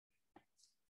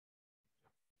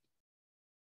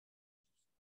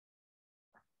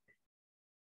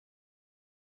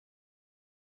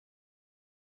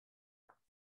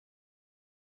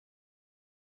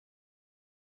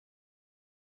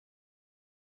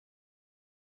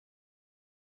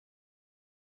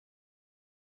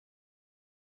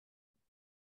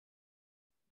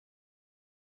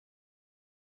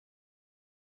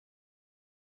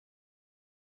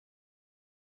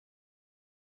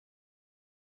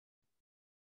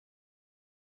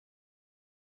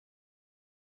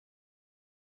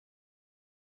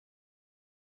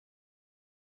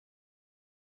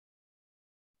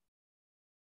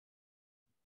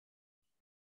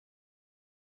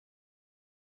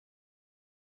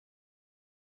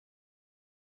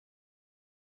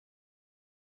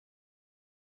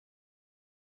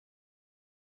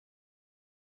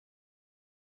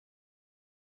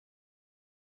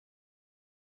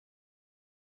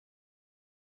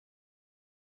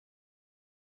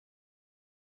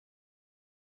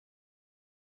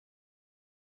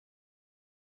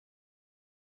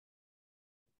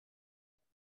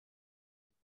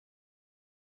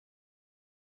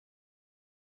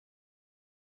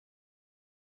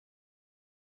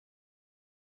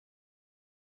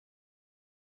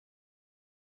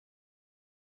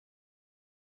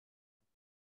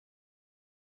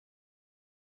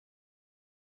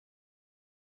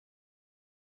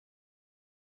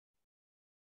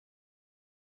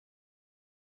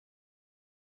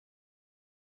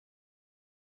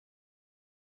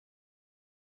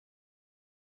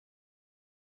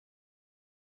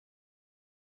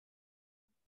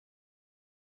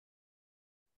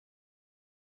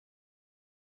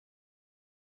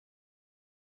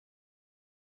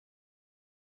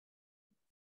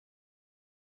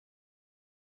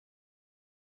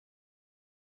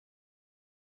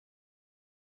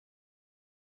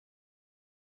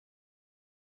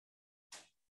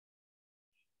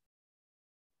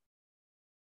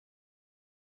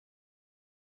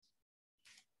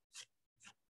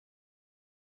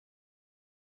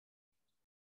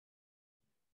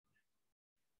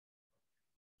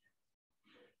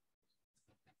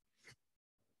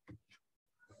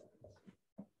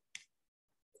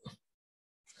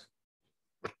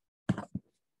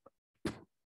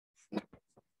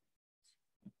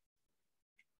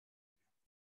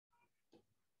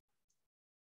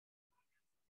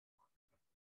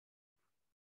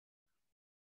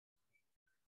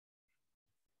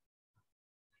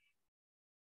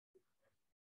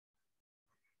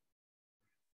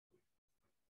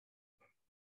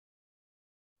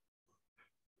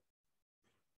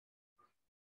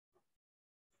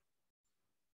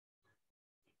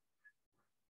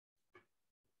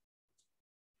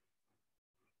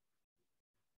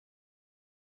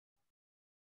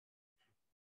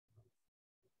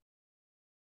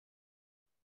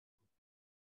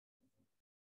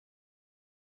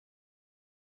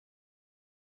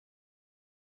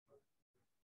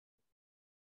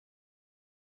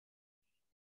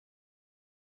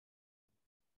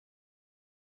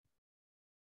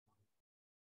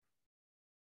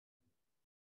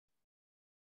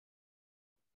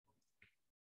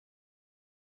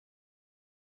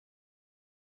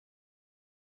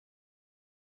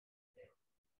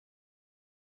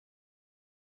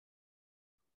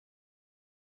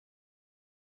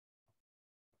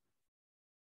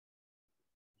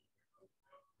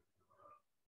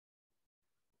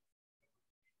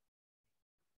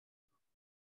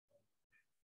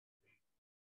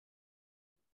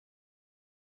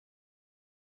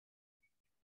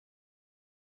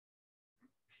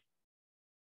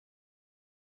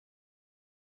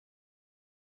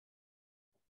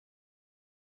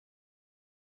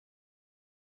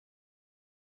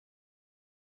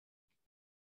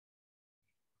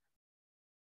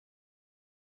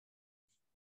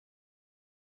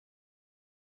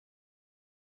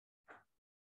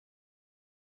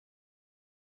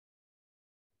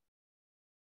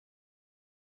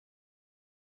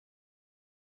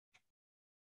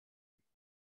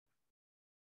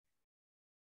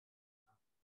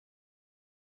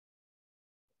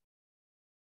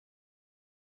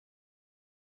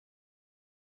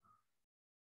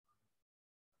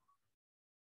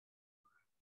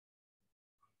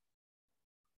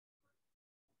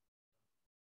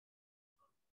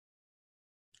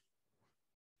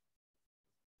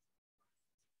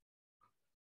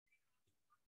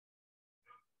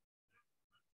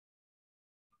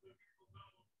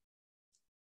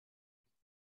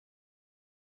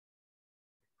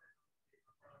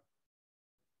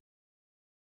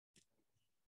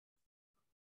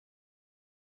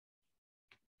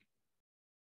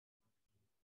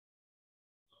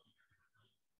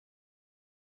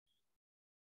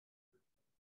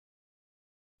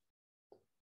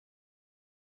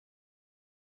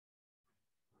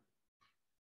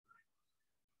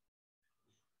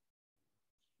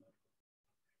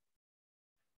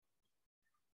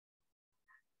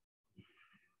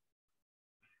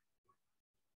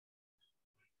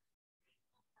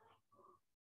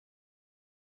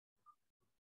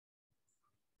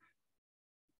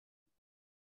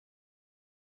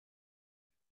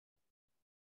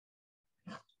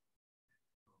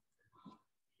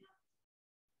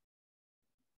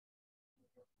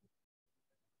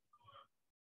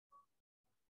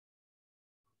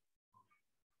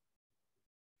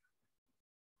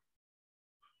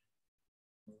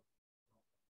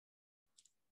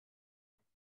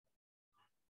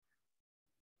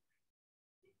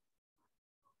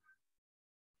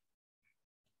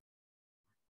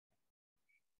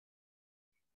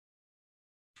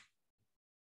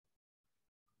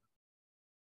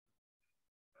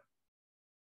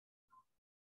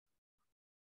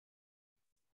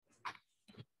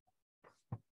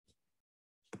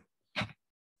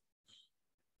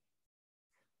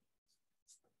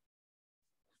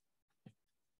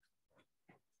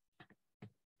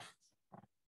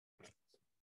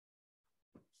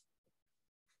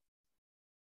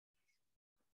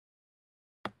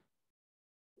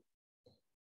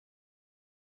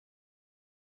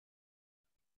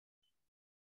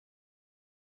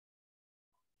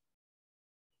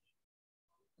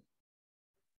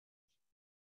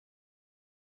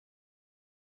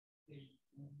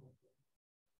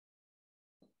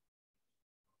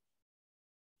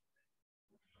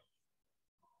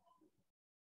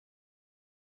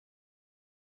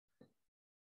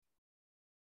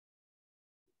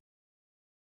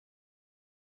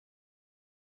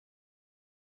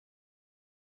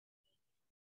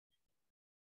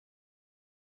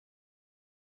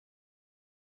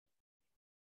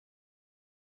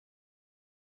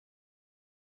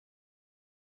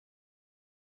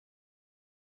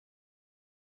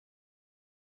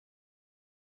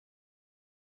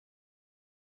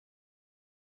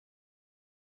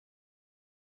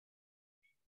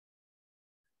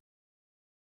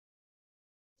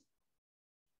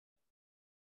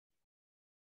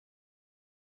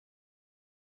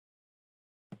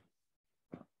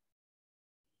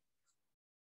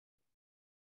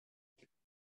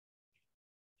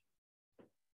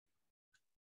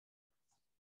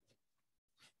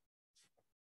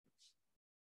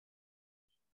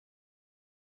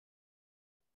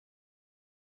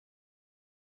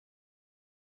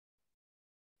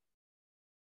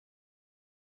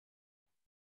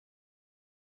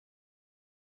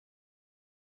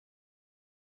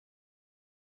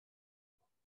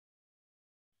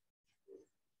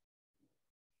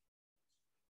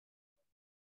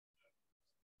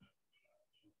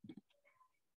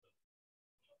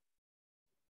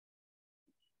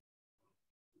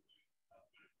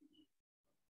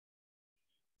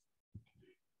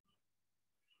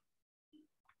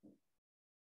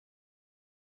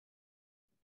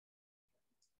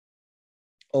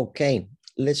 Okay,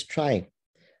 let's try.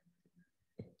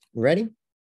 Ready?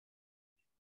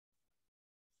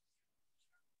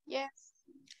 Yes.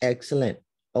 Excellent.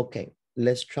 Okay,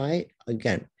 let's try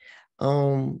again.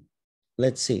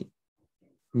 Let's see.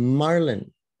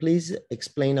 Marlon, please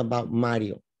explain about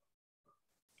Mario.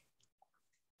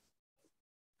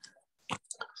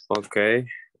 Okay.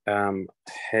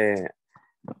 He,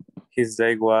 his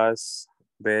day was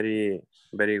very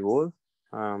good.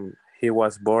 He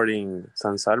was born in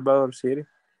San Salvador City.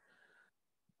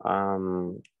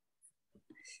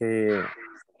 He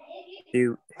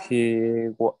he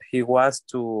he was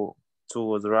to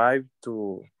drive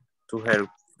to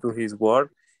his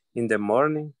work in the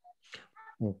morning.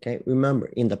 Okay,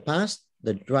 remember in the past,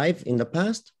 the drive in the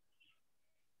past?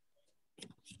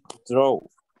 Drove.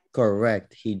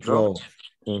 Correct, he drove.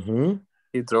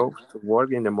 He drove to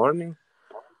work in the morning,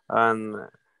 and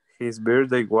his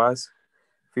birthday was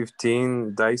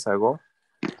 15 days ago.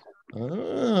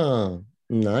 Ah,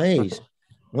 nice.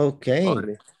 Okay.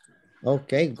 Only.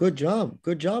 Okay, good job.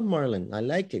 Good job, Marlon. I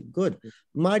like it. Good.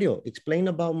 Mario, explain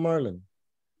about Marlon.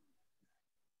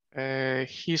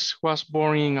 He was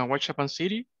born in Huachapan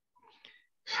City.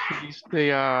 He's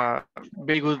the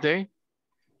very good day.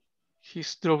 He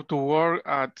drove to work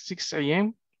at 6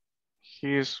 a.m.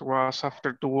 His was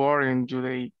after to work and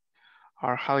today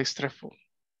are highly stressful.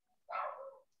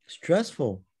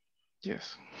 Stressful?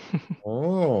 Yes.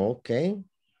 Oh, okay.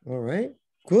 All right.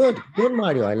 Good. Good,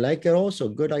 Mario. I like it also.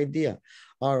 Good idea.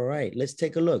 All right. Let's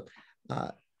take a look.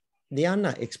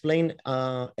 Diana, explain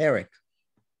Eric.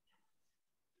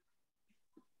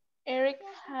 Eric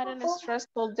had a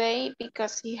stressful day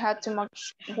because he had too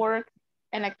much work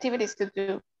and activities to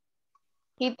do.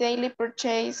 He daily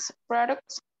purchased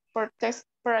products for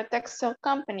a textile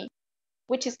company,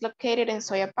 which is located in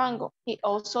Soyapango. He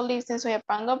also lives in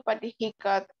Soyapango, but he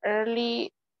got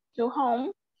early to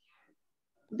home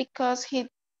because he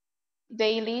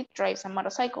daily drives a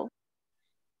motorcycle.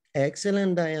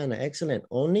 Excellent, Diana. Excellent.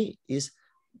 Only is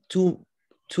too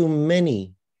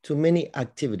many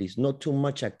activities, not too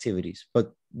much activities,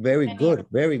 but very good,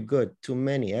 very good. Too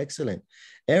many. Excellent.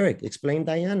 Eric, explain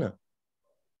Diana.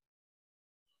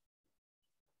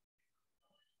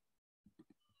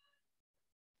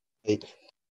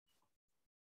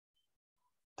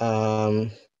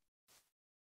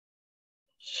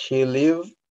 She lived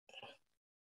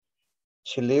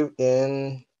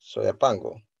in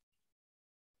Soyapango.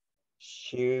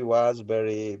 She was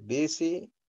very busy.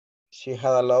 She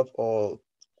had a lot of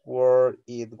work.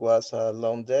 It was a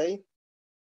long day.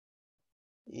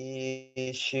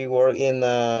 She worked in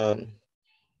a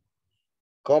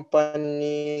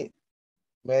company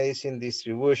medicine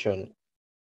distribution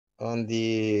on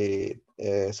the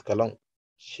Escalon.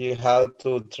 She had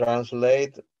to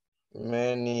translate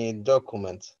many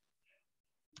documents.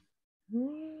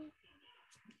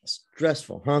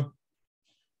 Stressful, huh?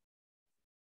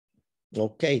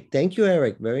 Okay, thank you,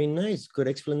 Eric. Very nice. Good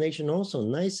explanation also.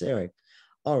 Nice, Eric.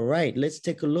 All right, let's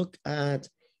take a look at,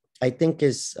 I think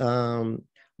it's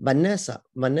Vanessa.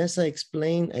 Vanessa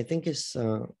explain, I think it's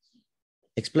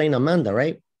explain Amanda,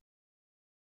 right?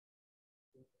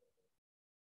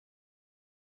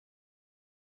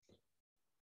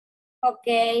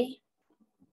 Okay.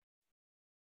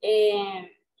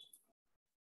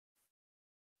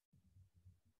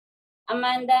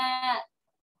 Amanda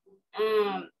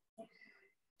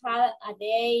had a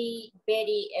day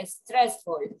very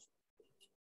stressful.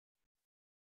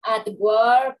 At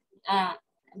work,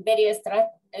 very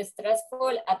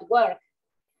stressful at work.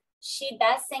 She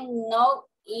doesn't know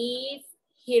if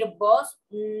her boss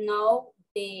knows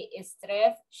the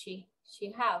stress she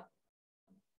have.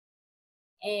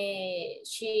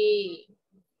 She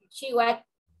watched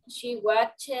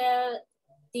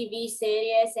TV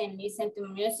series and listen to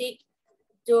music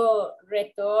to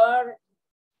return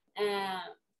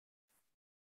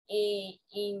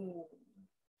in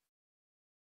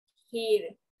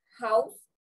her house.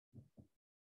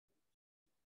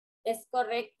 ¿Es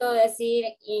correcto decir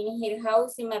in her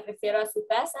house si me refiero a su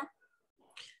casa?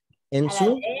 En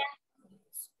su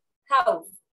house.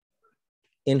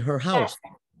 In her house.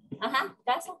 Casa. Ajá,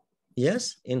 casa.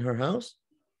 Yes, in her house.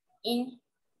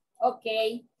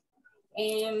 Okay.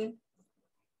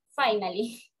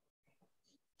 Finally.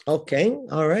 Okay,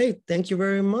 all right. Thank you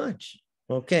very much.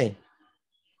 Okay.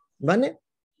 Vane?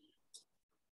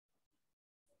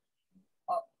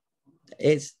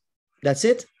 That's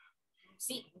it?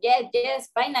 Sí, yes,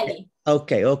 finally.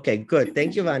 Okay, good.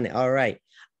 Thank you, Vane. All right.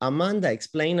 Amanda,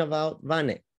 explain about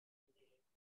Vane.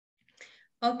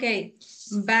 Okay,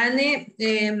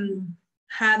 Vane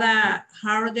had a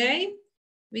hard day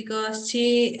because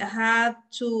she had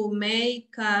to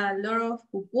make a lot of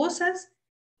pupusas.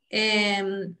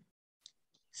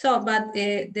 But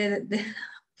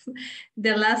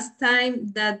the last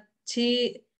time that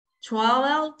she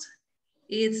traveled,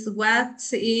 it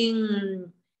was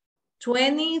in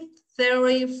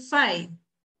 2035.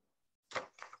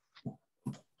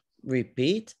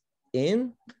 Repeat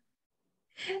in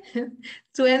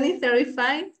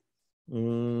 2035.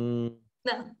 No.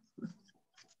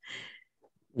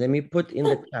 Let me put in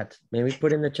the chat.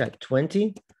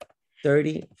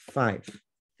 2035.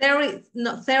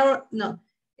 2005.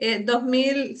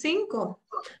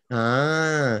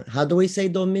 How do we say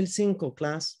 2005,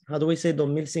 class? How do we say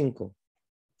 2005?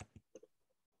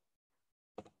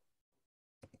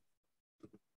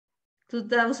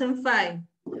 2005.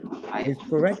 Es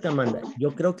correcto, Amanda.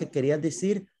 Yo creo que quería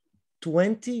decir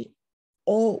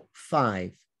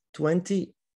 2005.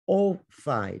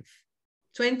 2005.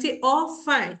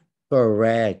 2005.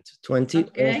 Correct.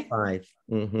 2005.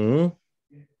 Okay.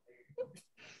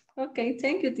 Okay,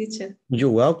 thank you, teacher.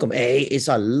 You're welcome. Hey, it's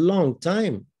a long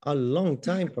time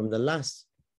from the last.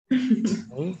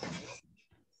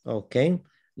 Okay,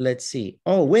 let's see.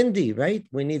 Oh, Wendy, right?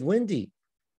 We need Wendy.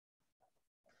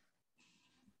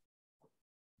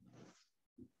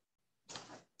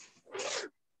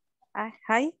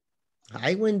 Hi.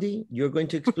 Hi, Wendy. You're going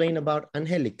to explain about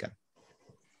Angelica.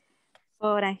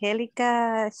 For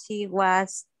Angelica, she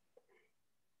was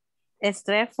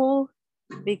stressful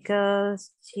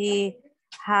because she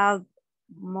had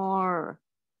more.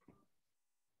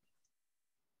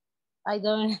 I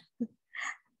don't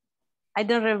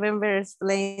remember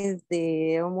explain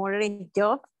the more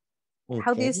job. Okay.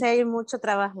 How do you say mucho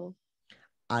trabajo?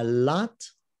 A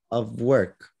lot of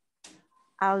work.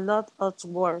 A lot of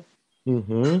work.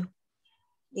 In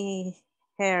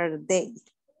her day.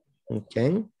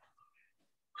 Okay.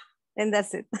 And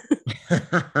that's it.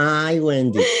 Hi,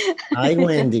 Wendy. Hi,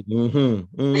 Wendy.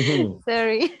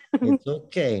 Sorry. It's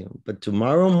okay. But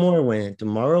tomorrow more, Wendy.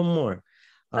 Tomorrow more.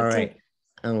 All okay. Right.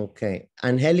 Okay.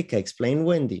 Angelica, explain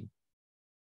Wendy.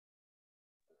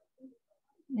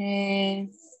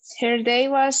 Her day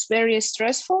was very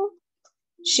stressful.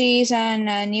 She is in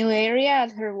a new area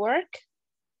at her work.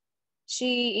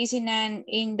 She is in an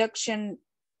induction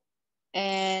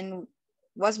and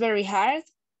was very hard.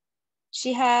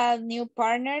 She had new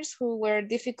partners who were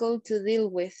difficult to deal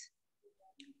with.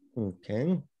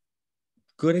 Okay.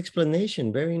 Good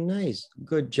explanation. Very nice.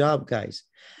 Good job, guys.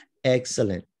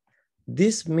 Excellent.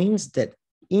 This means that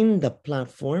in the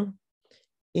platform,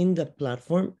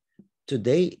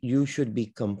 today you should be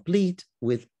complete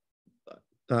with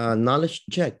knowledge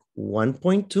check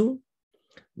 1.2,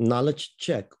 knowledge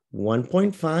check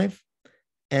 1.5,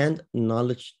 and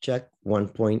knowledge check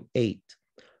 1.8.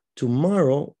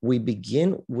 Tomorrow, we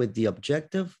begin with the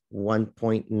objective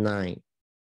 1.9.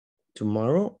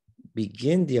 Tomorrow,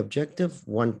 begin the objective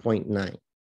 1.9.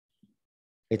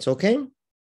 It's okay?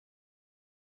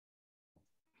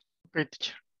 Okay,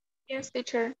 teacher. Yes,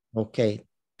 teacher. Okay.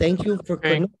 Thank you for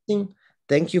connecting.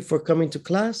 Thank you for coming to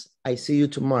class. I see you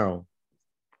tomorrow.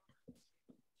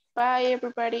 Bye,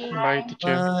 everybody. Bye,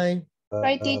 teacher. Bye.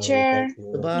 Bye, teacher.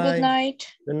 Goodbye. Good night.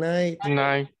 Good night. Good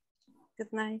night.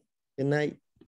 Good night. Good night.